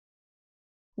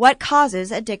What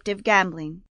causes addictive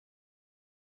gambling?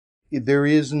 There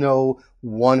is no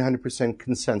 100%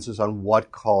 consensus on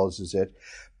what causes it,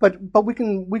 but we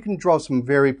can draw some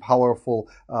very powerful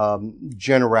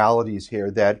generalities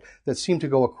here that seem to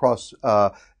go across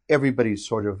everybody's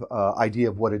sort of idea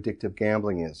of what addictive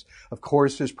gambling is. Of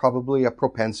course, there's probably a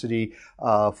propensity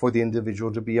for the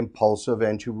individual to be impulsive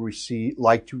and to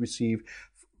receive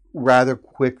rather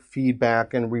quick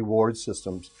feedback and reward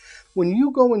systems. When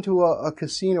you go into a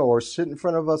casino or sit in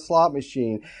front of a slot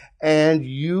machine and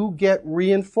you get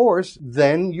reinforced,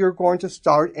 then you're going to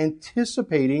start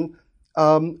anticipating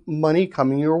money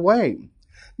coming your way.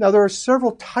 Now, there are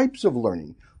several types of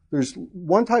learning. There's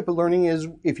one type of learning is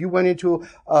if you went into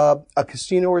a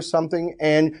casino or something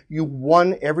and you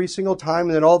won every single time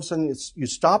and then all of a sudden you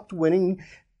stopped winning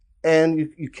and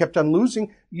you kept on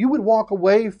losing, you would walk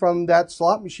away from that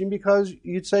slot machine because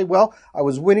you'd say, well, I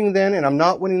was winning then and I'm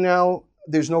not winning now.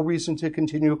 There's no reason to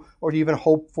continue or to even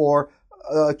hope for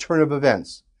a turn of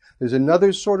events. There's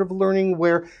another sort of learning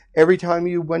where every time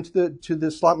you went to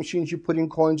the slot machines, you put in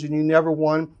coins and you never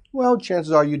won. Well,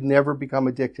 chances are you'd never become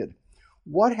addicted.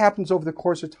 What happens over the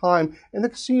course of time, and the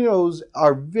casinos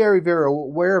are very, very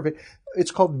aware of it,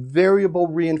 it's called variable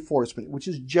reinforcement, which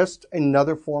is just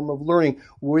another form of learning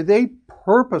where they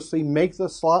purposely make the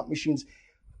slot machines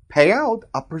pay out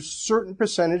a certain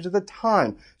percentage of the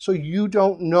time. So you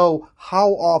don't know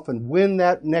how often, when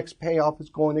that next payoff is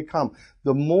going to come.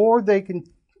 The more they can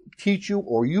teach you,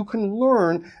 or you can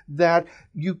learn that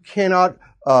you cannot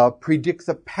predict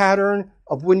the pattern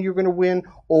of when you're going to win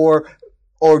or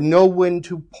know when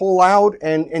to pull out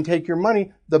and take your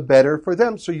money, the better for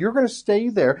them. So you're going to stay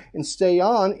there and stay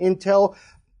on until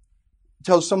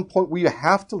some point where you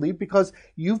have to leave because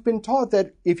you've been taught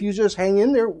that if you just hang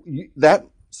in there, that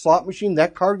slot machine,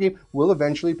 that card game will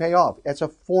eventually pay off. It's a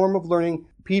form of learning.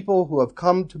 People who have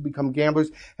come to become gamblers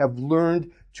have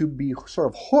learned to be sort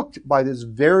of hooked by this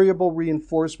variable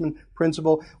reinforcement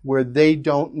principle where they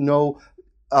don't know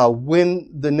when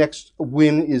the next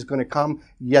win is going to come,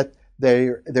 yet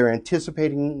they're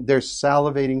anticipating, they're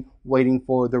salivating, waiting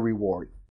for the reward.